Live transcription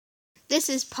This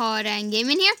is Pod and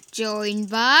Gaming here, joined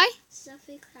by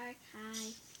Sophie Clark.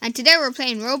 Hi. And today we're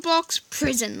playing Roblox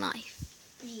Prison Life.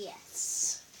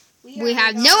 Yes. We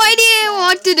have no idea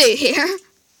what to do here.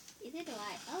 Either do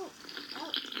I. Oh.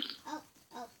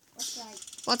 What's right?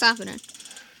 What's happening?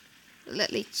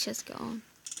 Let's just go on.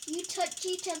 You touch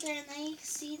each other and then you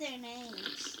see their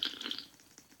names.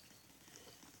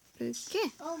 Okay.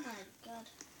 Oh my god.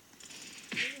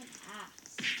 You're an ass.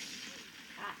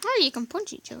 Oh, you can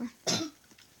punch each other.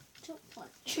 Don't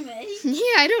punch me.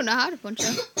 Yeah, I don't know how to punch you.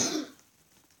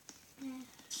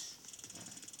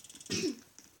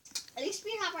 At least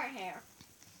we have our hair.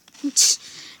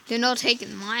 They're not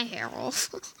taking my hair off.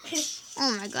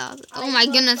 Oh my god. Oh my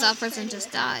goodness, that person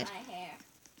just died. My hair.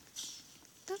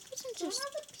 That person Just just...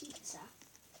 have a pizza.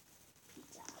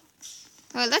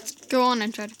 Well, let's go on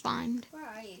and try to find. Where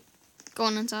are you? Go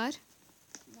on inside.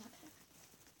 Okay.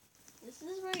 This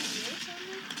is where you're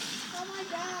somewhere? Oh my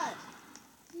god.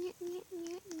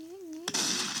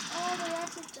 Oh, we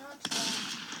have to dodge that.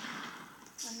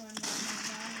 Run.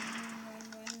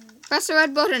 Press the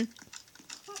red button.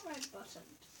 What red button?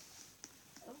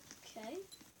 Okay.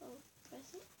 Oh,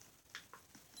 press it.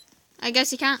 I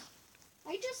guess you can't.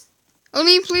 I just...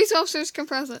 Only police officers can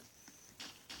press it.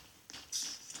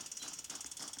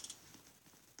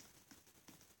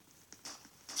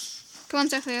 Come on,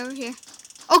 Sophie, over here.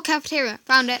 Oh, cafeteria.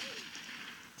 Found it.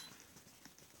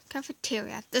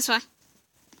 Cafeteria. This way.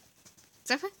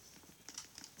 Sophie?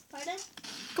 Pardon?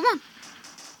 Come on.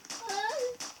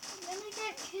 I'm gonna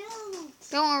get killed.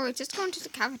 Don't worry. Just go into the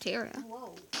cafeteria.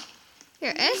 Whoa.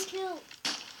 Here it I'm is. getting killed.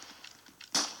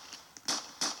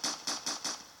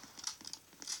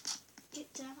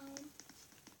 Get down.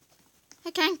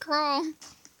 I can't crawl.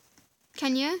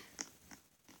 Can you?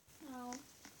 No.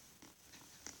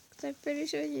 Because I'm pretty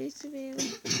sure you used to be able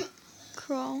to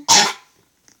crawl.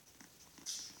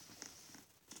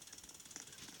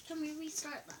 Can we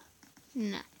restart that?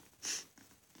 No.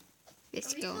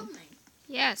 Let's Are we go. filming?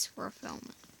 Yes, we're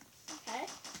filming. Okay.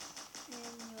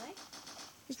 Anyway.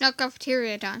 It's not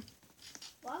cafeteria time.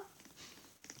 What?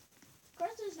 Of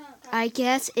course there's not. I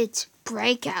guess it's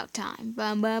breakout time.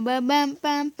 Bum bum bum bum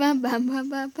bum bum bum bum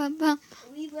bum bum bum.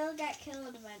 We will get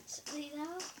killed eventually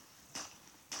now.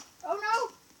 Oh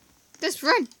no! Just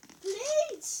run.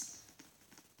 Please!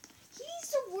 He's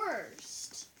the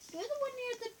worst. You're the one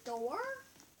near the door?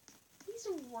 He's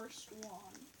the worst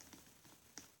one.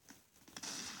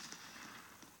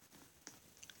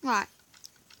 Right.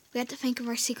 We have to think of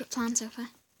our secret plan, Sophie.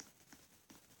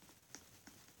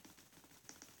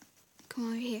 Come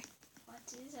over here. What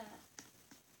is that?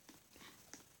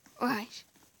 Alright.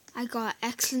 I got an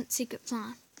excellent secret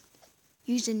plan.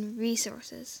 Using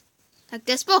resources. Like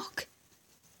this book.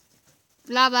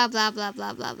 Blah, blah, blah, blah,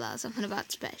 blah, blah, blah. Something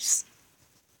about space.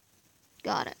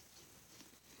 Got it.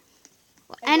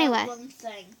 Well, anyway. I got one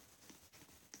thing.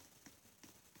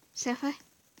 Sophie,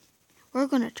 we're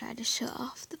going to try to shut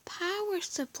off the power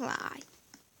supply.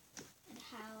 And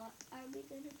how are we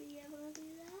going to be able to do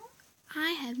that?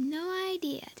 I have no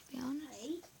idea, to be honest.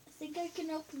 Wait, I think I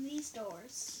can open these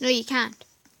doors. No, you can't.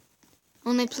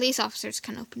 Only police officers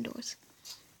can open doors.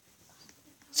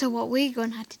 So what we're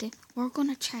going to have to do, we're going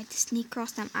to try to sneak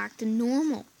across them acting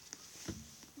normal.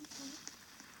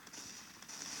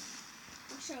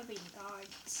 We should have been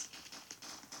guards.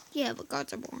 Yeah, but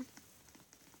guards are boring.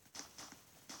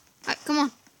 Alright, come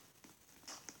on.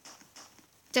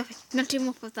 Sophie, don't team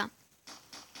up with them.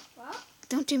 What?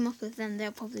 Don't team up with them,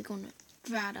 they're probably going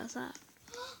to rat us out.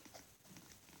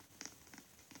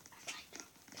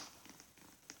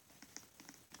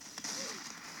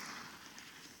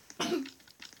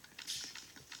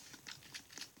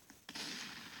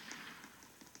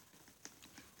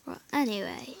 Well,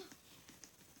 anyway.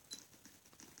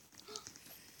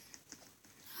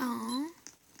 Aww.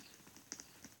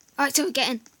 Alright, so we get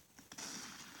in.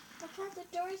 Okay,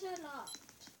 the doors are locked.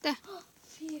 There.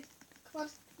 Phew. Come on,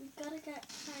 we gotta get...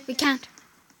 We can't.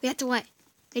 We have to wait.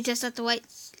 We just have to wait.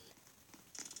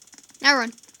 Now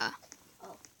run. Oh.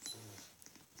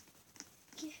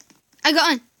 Yeah. I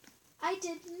got in. I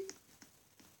didn't.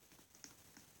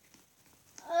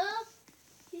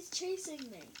 He's chasing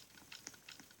me.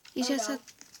 You just no. have...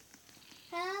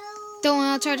 Help. Don't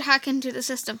want to try to hack into the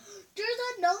system. There's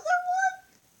another one?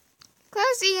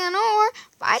 Close ENR,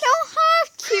 but I don't have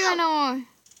QNR.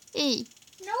 E.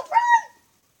 No, run!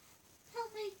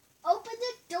 Help me. Open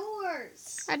the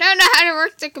doors. I don't know how to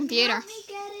work the computer. Let me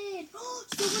get in.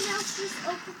 Someone else just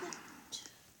opened the...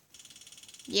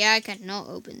 Yeah, I cannot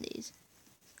open these.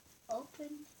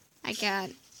 Open I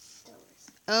can. doors.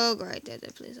 Oh, great. There's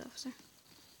a police officer.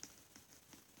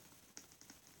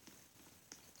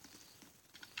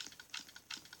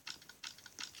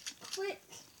 quick.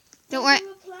 Don't worry.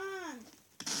 Do a plan.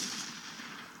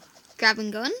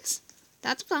 Grabbing guns.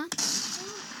 That's a plan. Oh.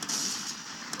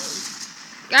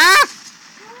 Ah! Ah,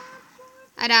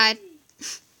 I died.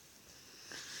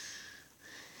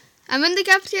 I'm in the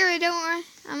cafeteria, don't worry.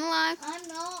 I'm alive. I'm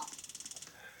not.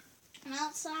 I'm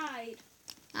outside.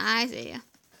 I see ya.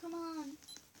 Come on.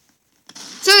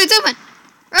 So it's open.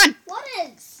 Run. What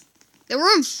is? The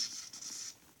room.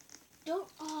 Don't.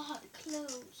 Oh, it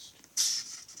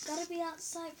closed. Gotta be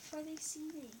outside before they see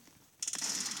me.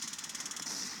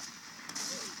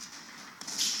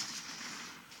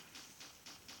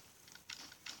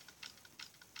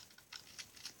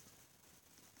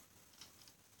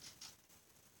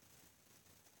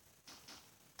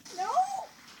 No!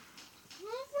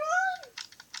 Run!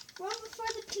 Run before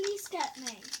the police get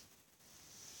me.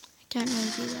 I can't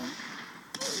really do that.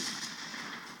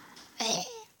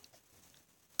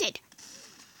 Dead.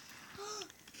 Oh,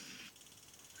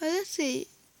 let's see.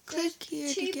 Click There's here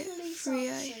to two get police free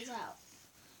officers out.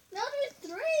 No,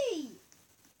 there's three!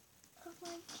 Oh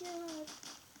my god.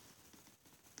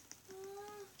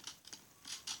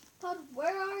 Pod,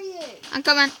 where are you? I'm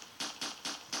coming.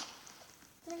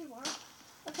 There you are.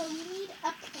 Okay, we need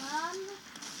a plan.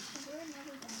 We're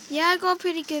never done. Yeah, I got a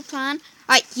pretty good plan.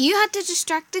 Alright, you have to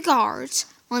distract the guards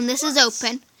when this is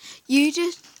open.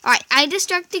 Alright, I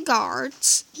distract the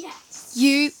guards. Yes.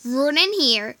 You run in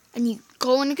here and you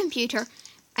go on the computer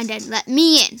and then let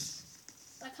me in.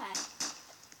 Okay.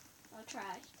 I'll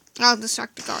try. I'll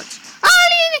distract the guards.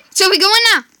 So we go in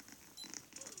now.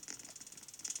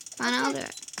 Fine, I'll do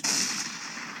it.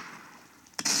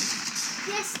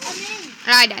 Yes, I'm in.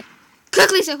 I died.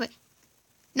 Quickly, Sophie.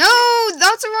 No,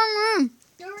 that's the wrong room.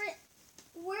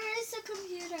 Where is the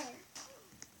computer?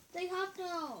 They have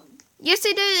known. Yes,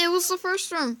 they did. It was the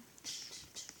first room.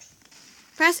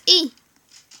 Press E.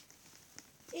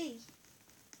 E.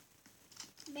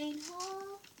 Main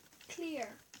hall. Clear.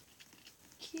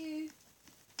 Q.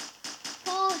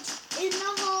 Pod. In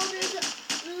the hall there's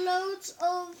loads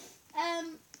of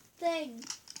things.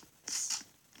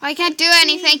 I can't do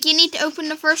anything. You need to open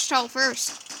the first hall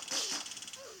first.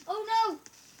 Oh no!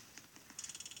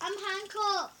 I'm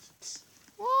handcuffed.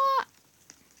 What?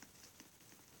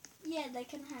 Yeah, they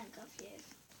can handcuff you.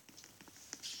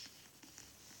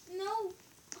 No!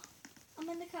 I'm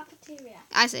in the cafeteria.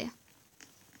 I see.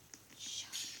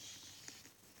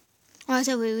 Oh,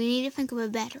 so we need to think of a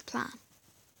better plan.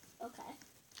 Okay.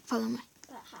 Follow me.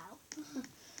 But how?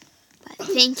 But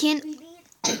thinking, We need...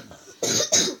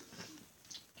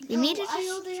 you need to I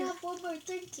only have one more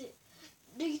thing to...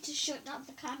 Need to shut down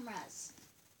the cameras.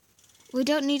 we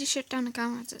don't need to shut down the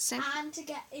cameras. It's safe. And to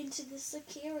get into the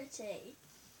security.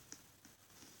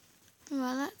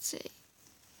 Well, let's see.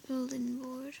 Building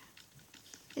board.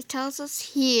 It tells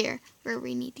us here where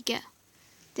we need to go.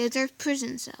 Those are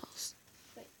prison cells.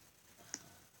 Wait.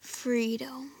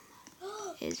 Freedom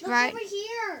is Look right. over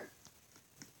here.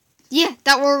 Yeah,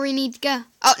 that's where we need to go.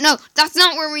 Oh, no, that's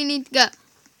not where we need to go.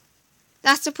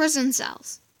 That's the prison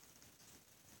cells.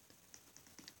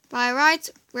 By rights,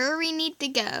 where we need to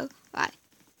go. Right.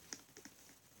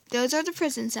 Those are the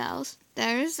prison cells.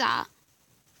 There's that.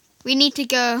 We need to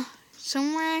go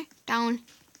somewhere down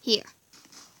here.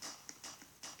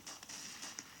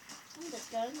 I'm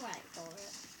just going right for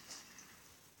it.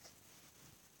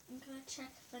 I'm going to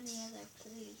check if any other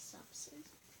police officers.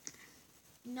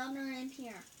 None are in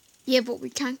here. Yeah, but we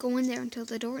can't go in there until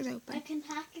the door's I open. can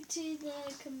hack into the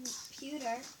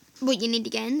computer. But you need to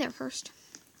get in there first.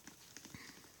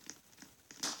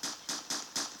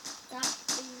 That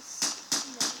is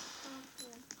no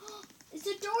problem. Is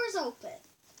the doors open?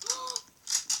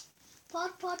 Pod.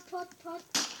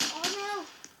 Oh no!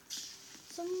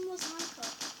 Someone was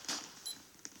handcuffed.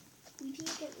 We need to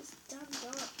get this damn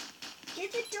door.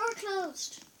 Get the door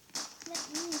closed. Let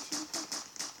me into the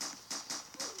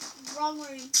wrong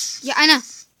room. Yeah, I know.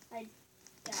 I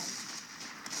died.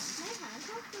 Am I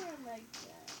handcuffed or am I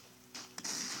dead?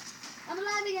 I'm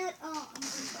alive again. Oh, I'm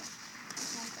handcuffed.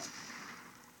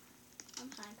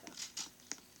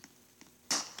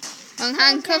 Don't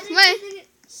handcuff Get me. into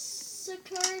the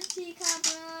security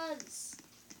cameras.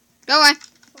 Go away.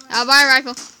 I'll buy a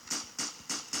rifle.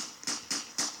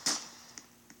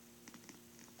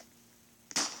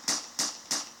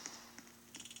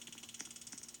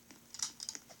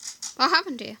 What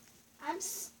happened to you? I'm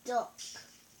stuck.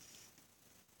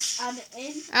 I'm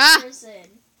in prison.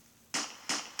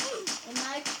 In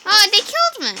my Oh, they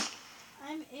killed me.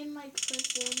 I'm in my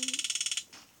prison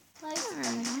place. Oh. And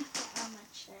I have to get on my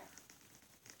chair.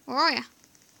 Where are you?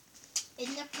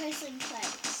 In the prison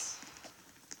place.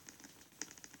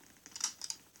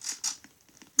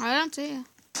 I don't see you.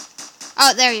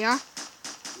 Oh, there you are.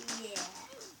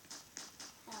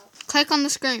 Click on the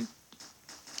screen.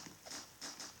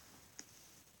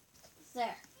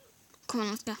 There. Come on,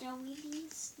 let's go. Now we need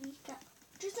to sneak up.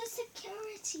 There's a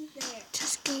security there.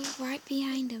 Just go right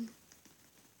behind him.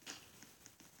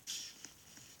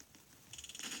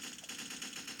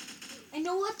 I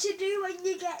know what to do when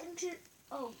you get into...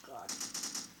 Oh, God.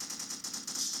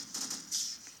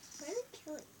 Where are they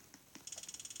killing?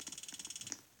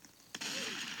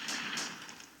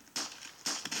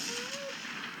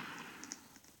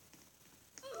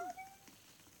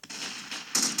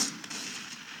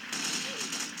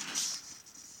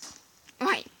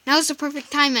 Right, now's the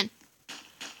perfect timing.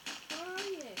 Where are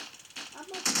you? I'm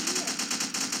up here.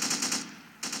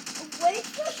 Oh, wait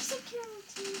for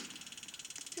security.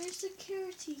 There's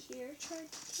security here trying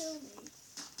to kill me.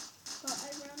 But I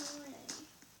ran away.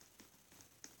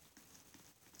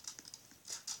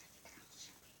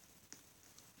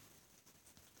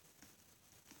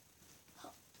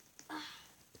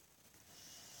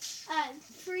 I'm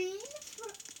free.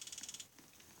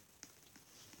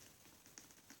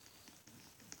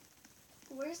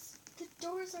 Where's the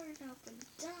doors aren't open?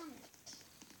 Damn it.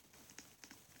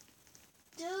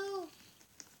 Do.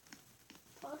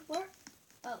 Pod work?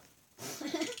 Oh.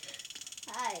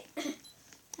 Hi.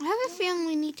 I have a feeling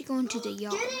we need to go into the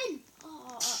yard. Get in!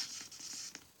 Oh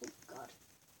God.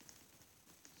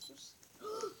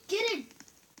 Get in!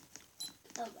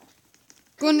 Oh God.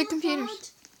 Go in the Come on, computers. Pod.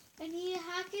 I need to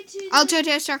hack into I'll try to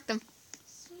distract them.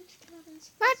 Switch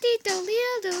cabins. How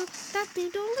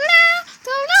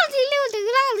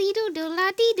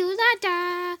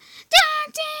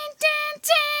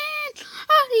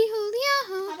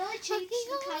do I change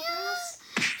the cameras?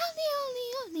 How do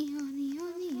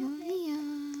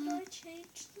I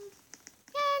change them?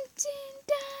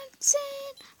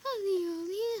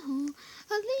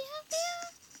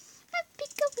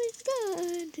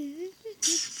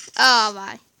 Oh,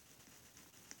 bye.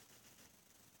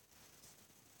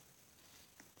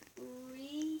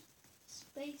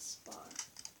 Spacebar.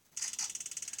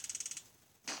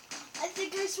 I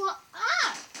think I swapped.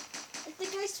 Ah! I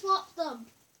think I swapped them.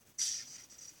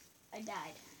 I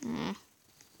died. Mm.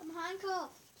 I'm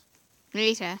handcuffed.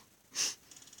 Me too.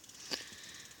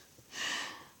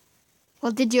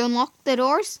 Well, did you unlock the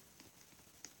doors?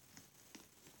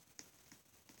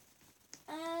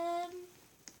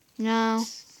 No.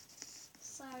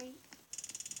 Sorry.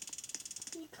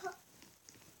 You can't.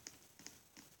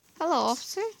 Hello,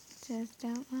 officer. Just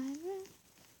don't mind me.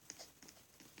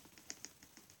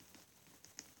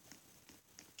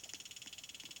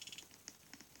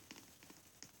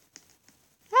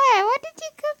 Hey, what did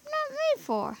you kidnap me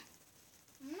for?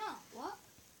 No, what?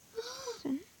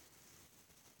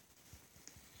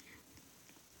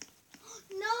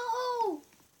 No!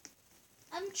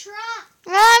 I'm trapped.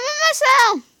 Well, I'm in my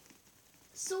cell.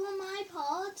 So am I,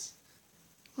 Pod.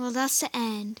 Well, that's the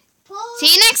end. Pod.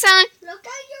 See you next time. Look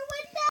at